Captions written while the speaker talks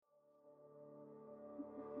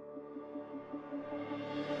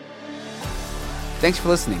Thanks for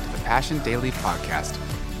listening to the Passion Daily Podcast.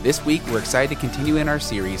 This week, we're excited to continue in our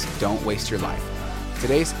series, Don't Waste Your Life.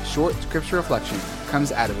 Today's short scripture reflection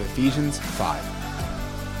comes out of Ephesians 5.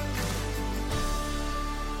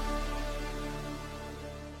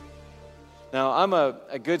 Now, I'm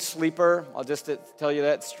a good sleeper. I'll just tell you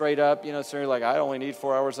that straight up. You know, so you're like, I only need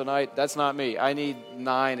 4 hours a night. That's not me. I need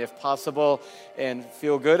 9 if possible and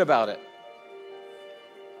feel good about it.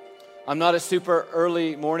 I'm not a super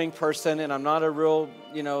early morning person, and I'm not a real,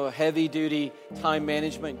 heavy-duty time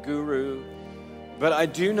management guru. But I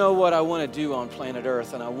do know what I want to do on planet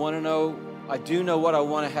Earth, and I do know what I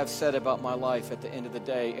want to have said about my life at the end of the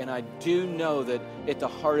day. And I do know that at the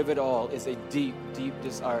heart of it all is a deep, deep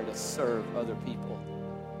desire to serve other people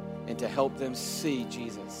and to help them see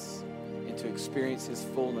Jesus and to experience His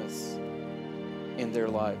fullness in their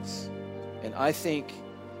lives. And I think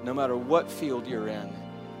no matter what field you're in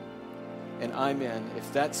and I'm in,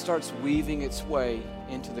 if that starts weaving its way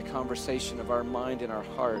into the conversation of our mind and our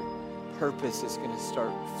heart, purpose is going to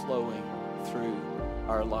start flowing through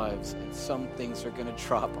our lives, and some things are going to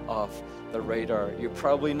drop off the radar. You're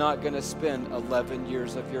probably not going to spend 11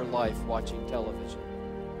 years of your life watching television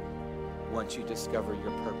once you discover your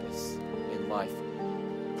purpose in life.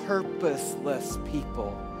 Purposeless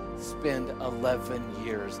people spend 11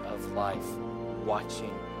 years of life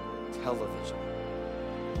watching television.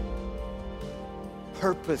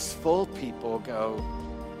 Purposeful people go,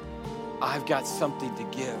 I've got something to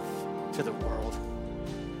give to the world.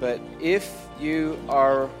 But if you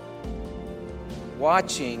are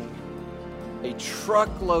watching a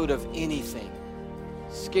truckload of anything,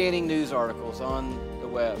 scanning news articles on the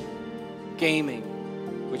web, gaming,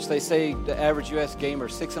 which they say the average U.S. gamer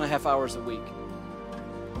 6.5 hours a week,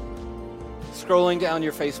 scrolling down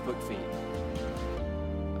your Facebook feed,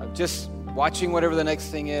 just watching whatever the next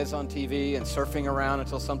thing is on TV and surfing around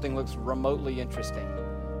until something looks remotely interesting.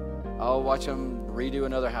 I'll watch them redo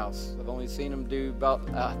another house. I've only seen them do about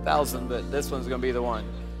 1,000, but this one's going to be the one.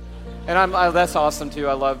 And that's awesome, too.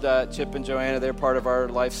 I loved Chip and Joanna. They're part of our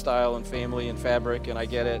lifestyle and family and fabric, and I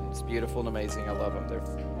get it. It's beautiful and amazing. I love them. They're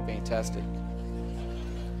fantastic.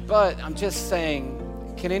 But I'm just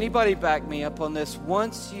saying, can anybody back me up on this?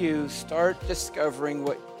 Once you start discovering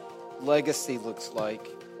what legacy looks like,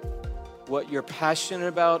 what you're passionate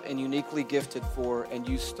about and uniquely gifted for, and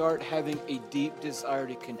you start having a deep desire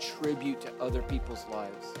to contribute to other people's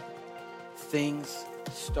lives, things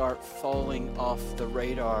start falling off the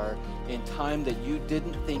radar in time that you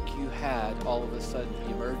didn't think you had all of a sudden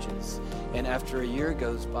emerges. And after a year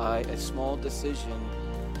goes by, a small decision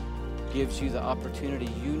gives you the opportunity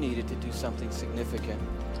you needed to do something significant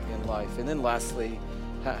in life. And then lastly,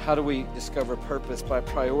 how do we discover purpose? By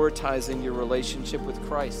prioritizing your relationship with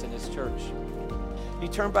Christ and His church. You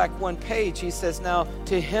turn back one page, he says, now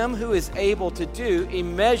to Him who is able to do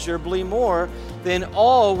immeasurably more than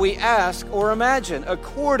all we ask or imagine,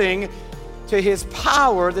 according to His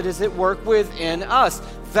power that is at work within us.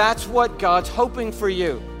 That's what God's hoping for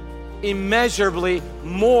you. Immeasurably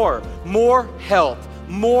more health,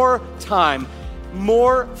 more time,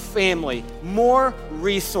 more family, more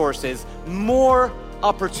resources, more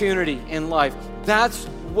opportunity in life. That's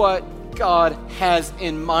what God has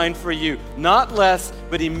in mind for you. Not less,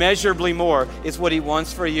 but immeasurably more is what He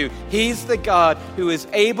wants for you. He's the God who is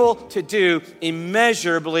able to do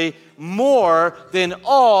immeasurably more than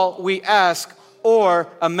all we ask or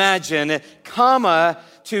imagine.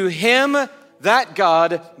 To Him, that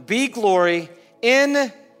God, be glory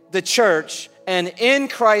in the church and in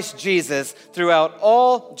Christ Jesus throughout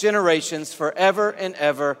all generations, forever and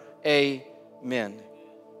ever. Amen.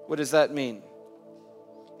 What does that mean?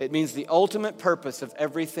 It means the ultimate purpose of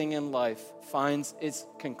everything in life finds its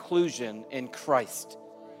conclusion in Christ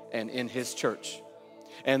and in His church.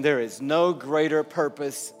 And there is no greater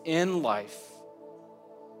purpose in life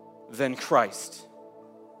than Christ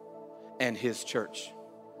and His church.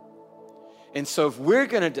 And so if we're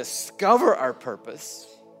going to discover our purpose,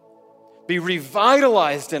 be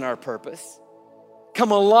revitalized in our purpose,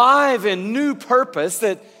 come alive in new purpose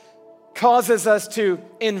that causes us to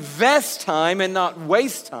invest time and not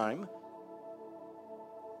waste time,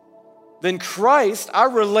 then Christ, our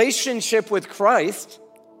relationship with Christ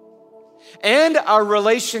and our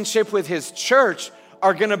relationship with His church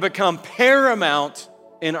are going to become paramount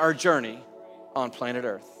in our journey on planet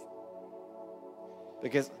Earth.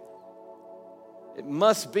 Because it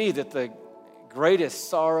must be that the greatest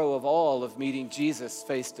sorrow of all of meeting Jesus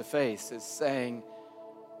face to face is saying,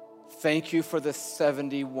 thank you for the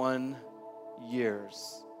 71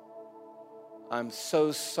 years. I'm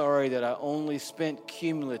so sorry that I only spent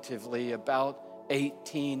cumulatively about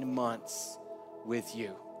 18 months with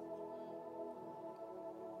you.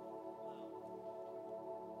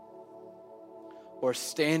 or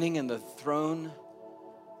standing in the throne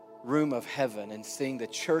room of heaven and seeing the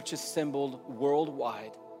church assembled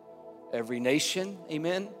worldwide, every nation,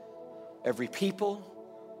 amen, every people,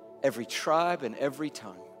 every tribe, and every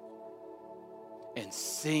tongue, and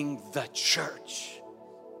seeing the church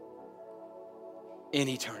in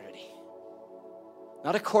eternity.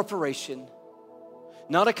 Not a corporation,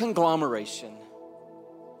 not a conglomeration,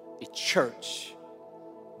 a church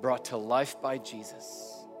brought to life by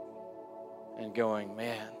Jesus. And going,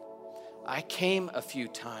 man, I came a few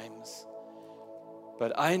times,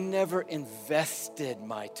 but I never invested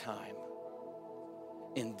my time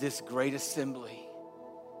in this great assembly,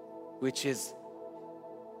 which is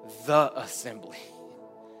the assembly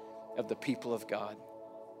of the people of God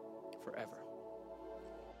forever.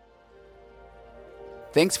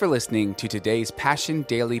 Thanks for listening to today's Passion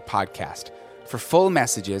Daily podcast. For full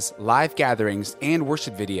messages, live gatherings, and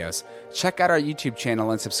worship videos, check out our YouTube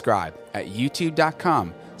channel and subscribe at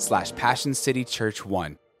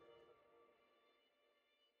youtube.com/PassionCityChurch1.